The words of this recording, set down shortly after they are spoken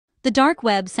The dark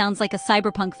web sounds like a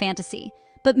cyberpunk fantasy,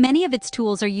 but many of its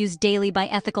tools are used daily by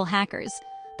ethical hackers,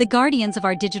 the guardians of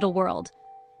our digital world.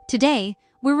 Today,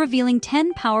 we're revealing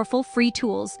 10 powerful free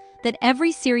tools that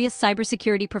every serious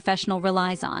cybersecurity professional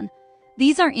relies on.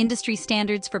 These are industry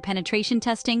standards for penetration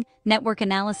testing, network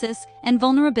analysis, and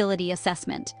vulnerability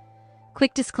assessment.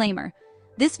 Quick disclaimer: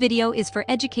 this video is for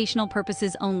educational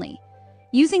purposes only.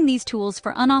 Using these tools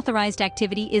for unauthorized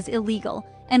activity is illegal,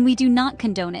 and we do not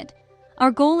condone it. Our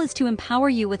goal is to empower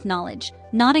you with knowledge,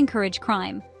 not encourage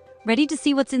crime. Ready to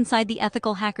see what's inside the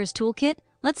Ethical Hackers Toolkit?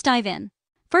 Let's dive in.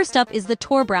 First up is the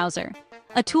Tor browser,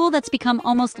 a tool that's become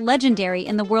almost legendary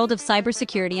in the world of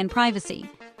cybersecurity and privacy.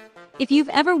 If you've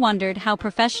ever wondered how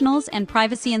professionals and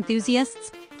privacy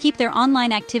enthusiasts keep their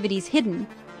online activities hidden,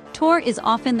 Tor is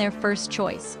often their first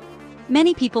choice.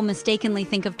 Many people mistakenly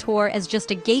think of Tor as just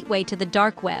a gateway to the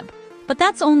dark web, but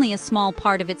that's only a small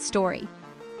part of its story.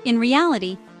 In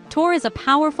reality, Tor is a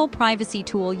powerful privacy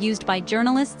tool used by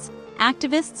journalists,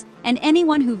 activists, and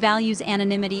anyone who values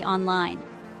anonymity online.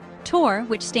 Tor,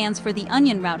 which stands for the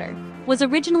Onion Router, was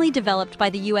originally developed by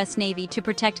the US Navy to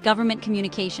protect government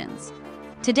communications.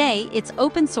 Today, it's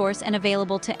open source and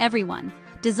available to everyone,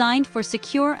 designed for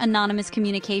secure, anonymous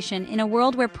communication in a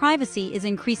world where privacy is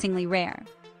increasingly rare.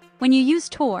 When you use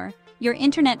Tor, your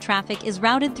internet traffic is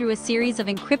routed through a series of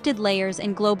encrypted layers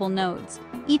and global nodes,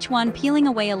 each one peeling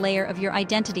away a layer of your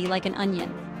identity like an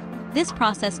onion. This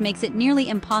process makes it nearly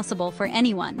impossible for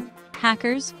anyone,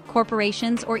 hackers,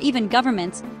 corporations, or even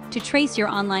governments, to trace your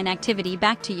online activity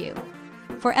back to you.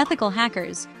 For ethical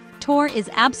hackers, Tor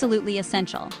is absolutely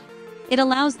essential. It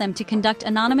allows them to conduct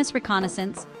anonymous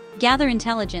reconnaissance, gather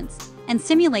intelligence, and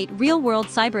simulate real-world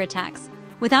cyber attacks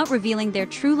without revealing their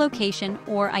true location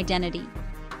or identity.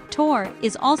 Tor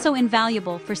is also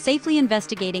invaluable for safely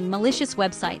investigating malicious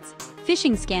websites,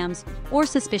 phishing scams, or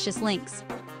suspicious links.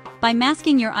 By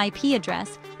masking your IP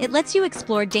address, it lets you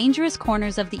explore dangerous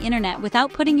corners of the internet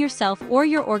without putting yourself or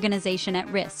your organization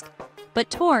at risk. But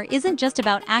Tor isn't just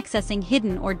about accessing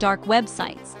hidden or dark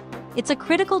websites. It's a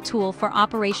critical tool for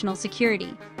operational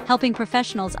security, helping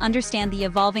professionals understand the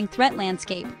evolving threat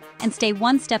landscape and stay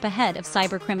one step ahead of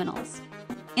cybercriminals.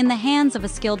 In the hands of a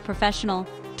skilled professional,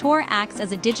 Tor acts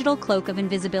as a digital cloak of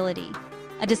invisibility,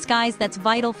 a disguise that's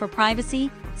vital for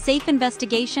privacy, safe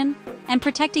investigation, and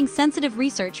protecting sensitive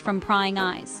research from prying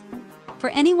eyes. For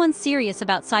anyone serious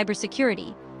about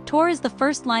cybersecurity, Tor is the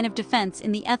first line of defense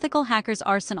in the ethical hacker's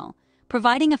arsenal,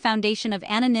 providing a foundation of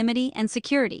anonymity and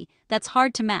security that's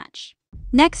hard to match.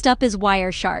 Next up is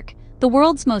Wireshark, the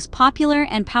world's most popular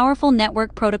and powerful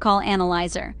network protocol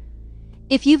analyzer.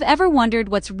 If you've ever wondered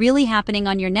what's really happening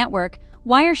on your network,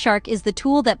 Wireshark is the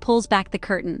tool that pulls back the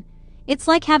curtain. It's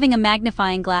like having a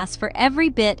magnifying glass for every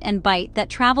bit and byte that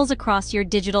travels across your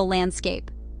digital landscape.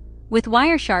 With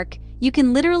Wireshark, you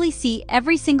can literally see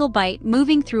every single byte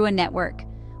moving through a network,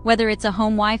 whether it's a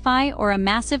home Wi-Fi or a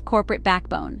massive corporate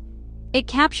backbone. It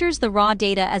captures the raw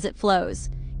data as it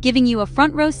flows, giving you a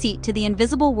front-row seat to the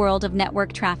invisible world of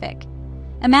network traffic.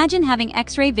 Imagine having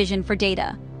X-ray vision for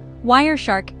data.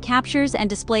 Wireshark captures and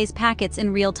displays packets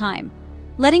in real time,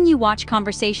 letting you watch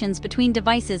conversations between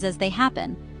devices as they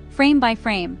happen, frame by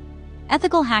frame.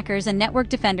 Ethical hackers and network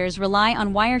defenders rely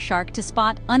on Wireshark to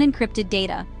spot unencrypted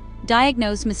data,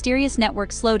 diagnose mysterious network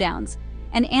slowdowns,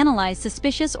 and analyze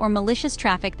suspicious or malicious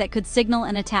traffic that could signal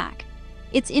an attack.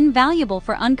 It's invaluable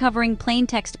for uncovering plain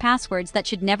text passwords that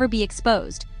should never be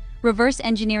exposed, reverse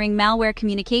engineering malware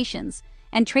communications,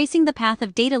 and tracing the path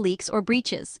of data leaks or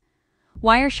breaches.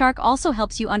 Wireshark also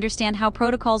helps you understand how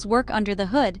protocols work under the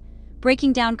hood,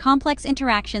 breaking down complex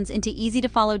interactions into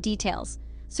easy-to-follow details,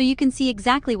 so you can see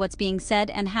exactly what's being said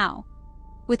and how.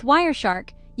 With Wireshark,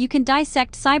 you can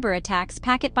dissect cyber attacks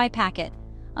packet by packet,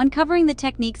 uncovering the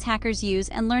techniques hackers use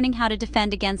and learning how to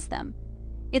defend against them.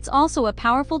 It's also a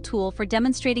powerful tool for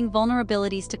demonstrating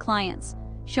vulnerabilities to clients,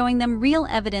 showing them real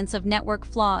evidence of network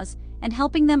flaws and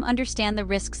helping them understand the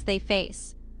risks they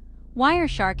face.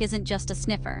 Wireshark isn't just a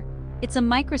sniffer. It's a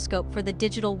microscope for the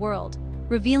digital world,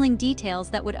 revealing details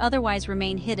that would otherwise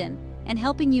remain hidden and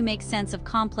helping you make sense of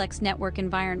complex network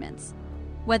environments.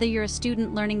 Whether you're a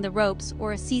student learning the ropes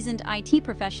or a seasoned IT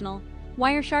professional,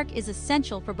 Wireshark is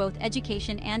essential for both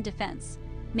education and defense,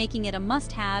 making it a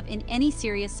must-have in any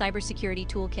serious cybersecurity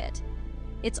toolkit.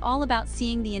 It's all about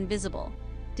seeing the invisible,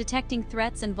 detecting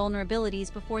threats and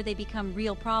vulnerabilities before they become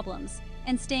real problems,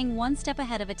 and staying one step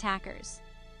ahead of attackers.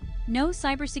 No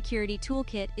cybersecurity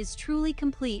toolkit is truly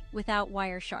complete without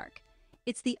Wireshark.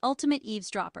 It's the ultimate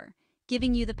eavesdropper,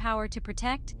 giving you the power to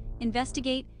protect,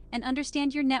 investigate, and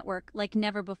understand your network like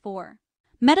never before.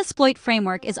 Metasploit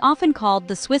framework is often called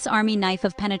the Swiss Army knife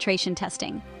of penetration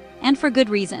testing, and for good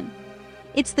reason.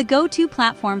 It's the go-to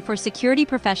platform for security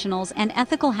professionals and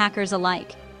ethical hackers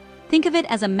alike. Think of it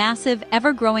as a massive,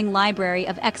 ever-growing library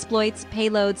of exploits,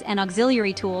 payloads, and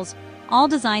auxiliary tools, all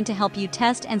designed to help you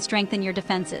test and strengthen your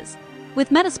defenses. With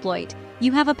Metasploit,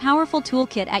 you have a powerful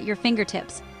toolkit at your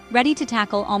fingertips, ready to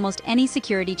tackle almost any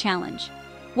security challenge.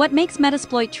 What makes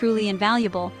Metasploit truly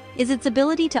invaluable is its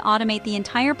ability to automate the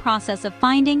entire process of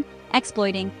finding,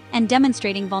 exploiting, and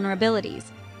demonstrating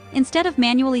vulnerabilities. Instead of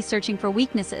manually searching for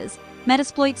weaknesses,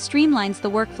 Metasploit streamlines the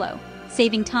workflow,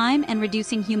 saving time and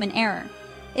reducing human error.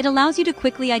 It allows you to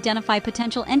quickly identify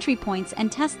potential entry points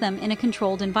and test them in a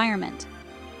controlled environment.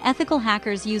 Ethical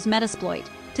hackers use Metasploit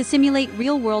to simulate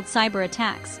real-world cyber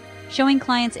attacks, showing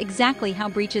clients exactly how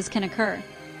breaches can occur.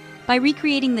 By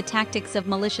recreating the tactics of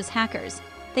malicious hackers,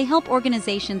 they help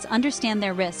organizations understand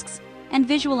their risks and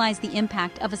visualize the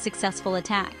impact of a successful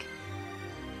attack.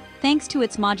 Thanks to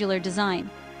its modular design,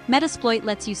 Metasploit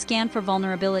lets you scan for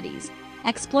vulnerabilities,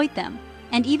 exploit them,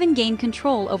 and even gain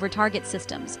control over target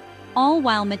systems, all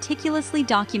while meticulously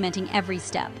documenting every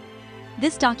step.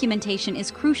 This documentation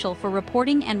is crucial for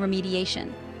reporting and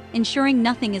remediation, ensuring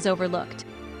nothing is overlooked.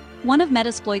 One of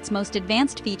Metasploit's most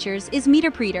advanced features is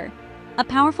MeterPreter, a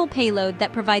powerful payload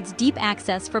that provides deep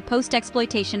access for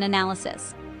post-exploitation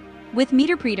analysis. With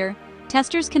MeterPreter,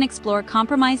 testers can explore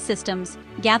compromised systems,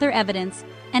 gather evidence,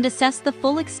 and assess the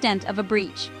full extent of a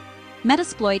breach.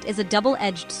 Metasploit is a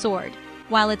double-edged sword.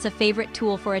 While it's a favorite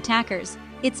tool for attackers,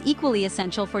 it's equally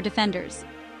essential for defenders.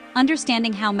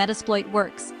 Understanding how Metasploit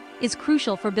works is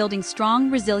crucial for building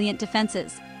strong, resilient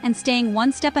defenses and staying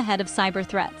one step ahead of cyber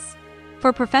threats.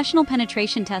 For professional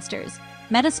penetration testers,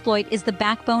 Metasploit is the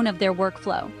backbone of their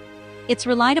workflow. It's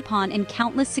relied upon in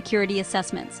countless security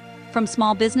assessments, from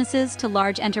small businesses to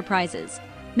large enterprises,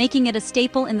 making it a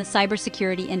staple in the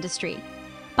cybersecurity industry.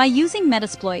 By using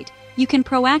Metasploit, you can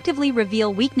proactively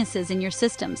reveal weaknesses in your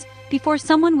systems before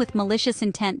someone with malicious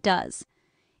intent does.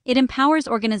 It empowers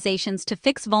organizations to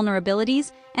fix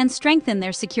vulnerabilities and strengthen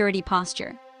their security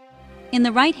posture. In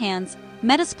the right hands,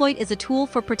 Metasploit is a tool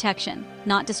for protection,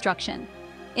 not destruction.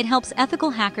 It helps ethical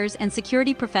hackers and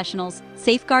security professionals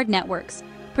safeguard networks,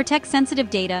 protect sensitive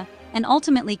data, and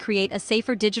ultimately create a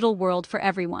safer digital world for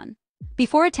everyone.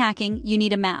 Before attacking, you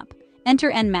need a map.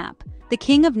 Enter Nmap, the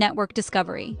king of network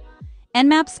discovery.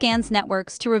 Nmap scans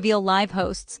networks to reveal live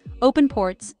hosts, open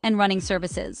ports, and running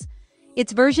services.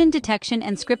 Its version detection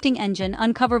and scripting engine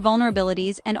uncover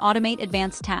vulnerabilities and automate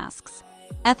advanced tasks.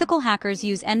 Ethical hackers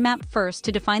use Nmap first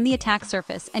to define the attack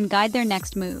surface and guide their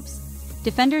next moves.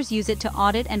 Defenders use it to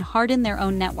audit and harden their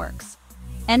own networks.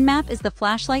 Nmap is the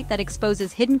flashlight that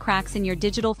exposes hidden cracks in your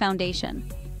digital foundation.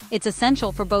 It's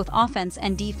essential for both offense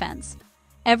and defense.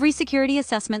 Every security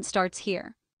assessment starts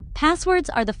here. Passwords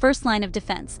are the first line of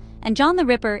defense, and John the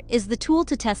Ripper is the tool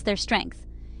to test their strength.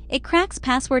 It cracks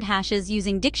password hashes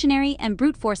using dictionary and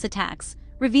brute force attacks,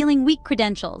 revealing weak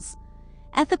credentials.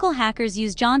 Ethical hackers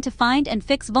use John to find and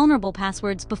fix vulnerable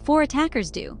passwords before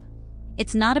attackers do.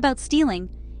 It's not about stealing,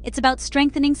 it's about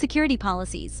strengthening security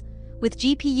policies. With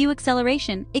GPU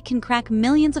acceleration, it can crack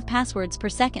millions of passwords per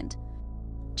second.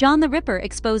 John the Ripper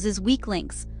exposes weak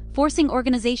links, forcing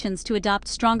organizations to adopt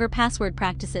stronger password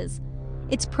practices.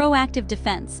 It's proactive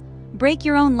defense. Break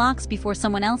your own locks before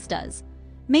someone else does.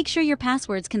 Make sure your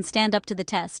passwords can stand up to the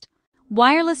test.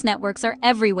 Wireless networks are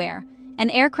everywhere, and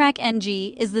AirCrack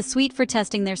NG is the suite for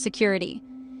testing their security.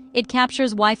 It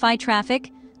captures Wi-Fi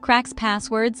traffic, cracks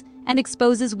passwords, and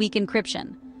exposes weak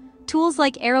encryption. Tools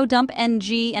like AeroDump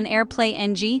NG and AirPlay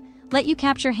NG let you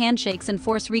capture handshakes and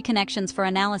force reconnections for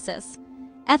analysis.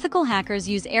 Ethical hackers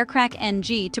use AirCrack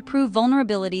NG to prove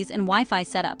vulnerabilities in Wi-Fi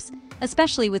setups,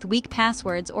 especially with weak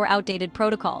passwords or outdated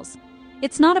protocols.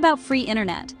 It's not about free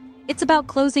internet, it's about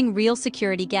closing real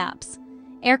security gaps.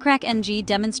 AirCrack NG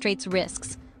demonstrates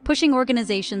risks, pushing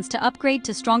organizations to upgrade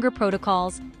to stronger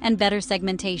protocols and better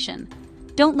segmentation.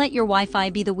 Don't let your Wi-Fi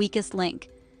be the weakest link.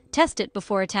 Test it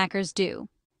before attackers do.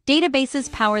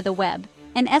 Databases power the web,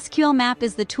 and SQL Map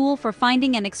is the tool for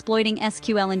finding and exploiting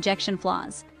SQL injection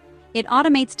flaws. It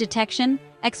automates detection,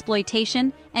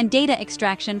 exploitation, and data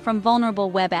extraction from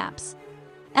vulnerable web apps.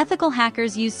 Ethical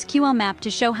hackers use SQL Map to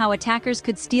show how attackers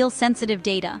could steal sensitive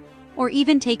data, or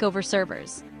even take over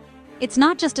servers. It's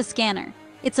not just a scanner,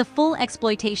 it's a full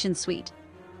exploitation suite.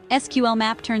 SQL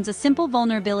Map turns a simple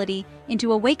vulnerability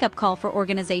into a wake-up call for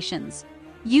organizations.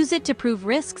 Use it to prove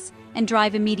risks and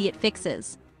drive immediate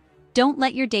fixes. Don't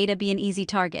let your data be an easy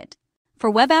target. For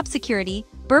web app security,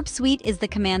 Burp Suite is the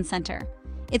command center.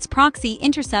 Its proxy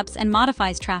intercepts and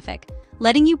modifies traffic,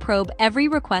 letting you probe every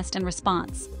request and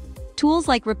response. Tools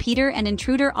like Repeater and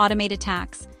Intruder automate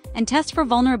attacks and test for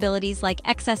vulnerabilities like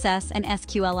XSS and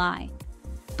SQLI.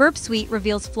 Burp Suite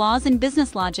reveals flaws in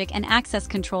business logic and access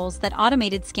controls that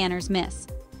automated scanners miss.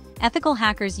 Ethical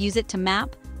hackers use it to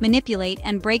map, manipulate,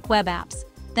 and break web apps,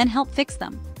 then help fix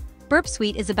them. Burp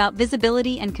Suite is about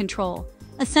visibility and control,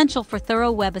 essential for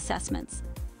thorough web assessments.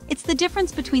 It's the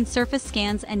difference between surface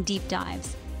scans and deep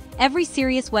dives. Every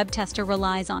serious web tester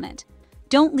relies on it.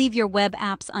 Don't leave your web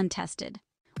apps untested.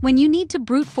 When you need to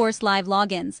brute force live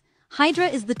logins, Hydra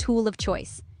is the tool of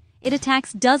choice. It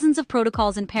attacks dozens of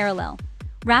protocols in parallel,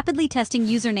 rapidly testing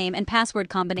username and password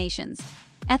combinations.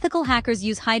 Ethical hackers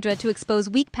use Hydra to expose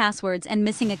weak passwords and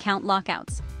missing account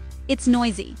lockouts. It's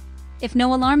noisy. If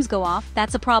no alarms go off,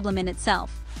 that's a problem in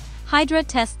itself. Hydra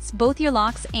tests both your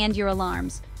locks and your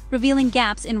alarms, revealing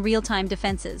gaps in real-time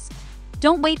defenses.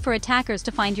 Don't wait for attackers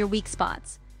to find your weak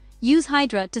spots. Use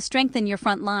Hydra to strengthen your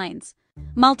front lines.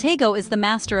 Maltego is the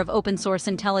master of open-source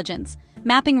intelligence,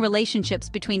 mapping relationships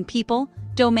between people,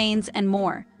 domains, and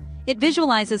more. It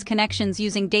visualizes connections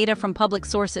using data from public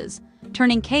sources,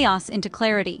 turning chaos into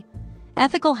clarity.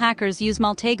 Ethical hackers use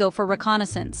Maltego for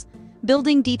reconnaissance,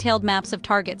 building detailed maps of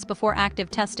targets before active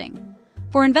testing.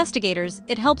 For investigators,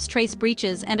 it helps trace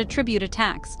breaches and attribute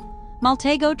attacks.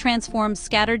 Maltego transforms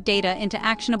scattered data into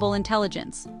actionable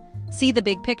intelligence. See the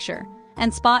big picture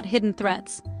and spot hidden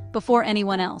threats before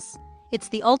anyone else. It's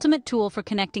the ultimate tool for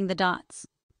connecting the dots.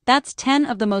 That's 10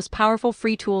 of the most powerful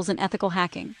free tools in ethical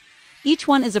hacking. Each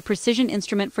one is a precision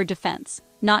instrument for defense,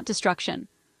 not destruction.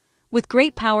 With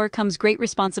great power comes great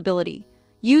responsibility.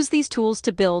 Use these tools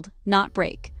to build, not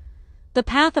break. The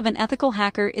path of an ethical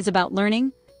hacker is about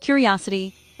learning,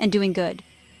 curiosity, and doing good.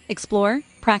 Explore,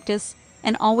 practice,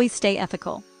 and always stay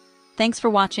ethical. Thanks for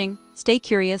watching, stay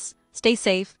curious, stay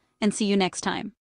safe, and see you next time.